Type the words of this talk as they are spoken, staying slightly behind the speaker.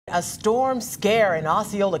A storm scare in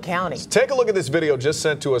Osceola County. Take a look at this video just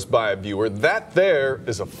sent to us by a viewer. That there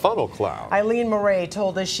is a funnel cloud. Eileen Murray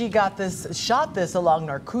told us she shot this along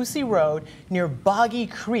Narcoossee Road near Boggy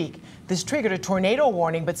Creek. This triggered a tornado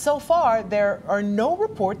warning, but so far there are no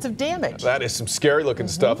reports of damage. That is some scary looking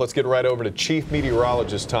stuff. Let's get right over to Chief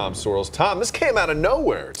Meteorologist Tom Sorrells. Tom, this came out of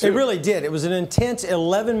nowhere, too. It really did. It was an intense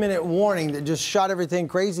 11-minute warning that just shot everything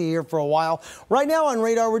crazy here for a while. Right now on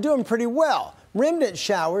radar, we're doing pretty well. Remnant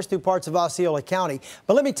showers through parts of Osceola County.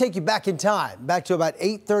 But let me take you back in time, back to about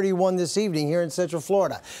 8:31 this evening here in Central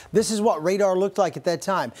Florida. This is what radar looked like at that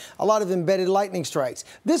time. A lot of embedded lightning strikes.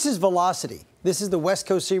 This is velocity. This is the West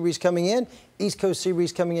Coast series coming in, East Coast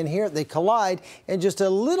series coming in here. They collide, and just a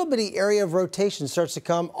little bitty area of rotation starts to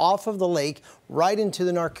come off of the lake right into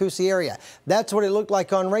the Narcoossee area. That's what it looked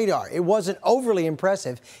like on radar. It wasn't overly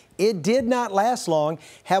impressive. It did not last long.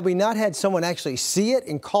 Had we not had someone actually see it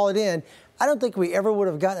and call it in, I don't think we ever would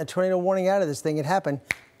have gotten a tornado warning out of this thing. It happened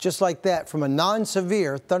just like that from a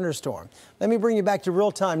non-severe thunderstorm. Let me bring you back to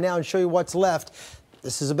real time now and show you what's left.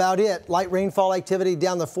 This is about it. Light rainfall activity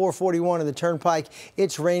down the 441 of the Turnpike.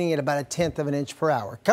 It's raining at about 1/10 of an inch per hour.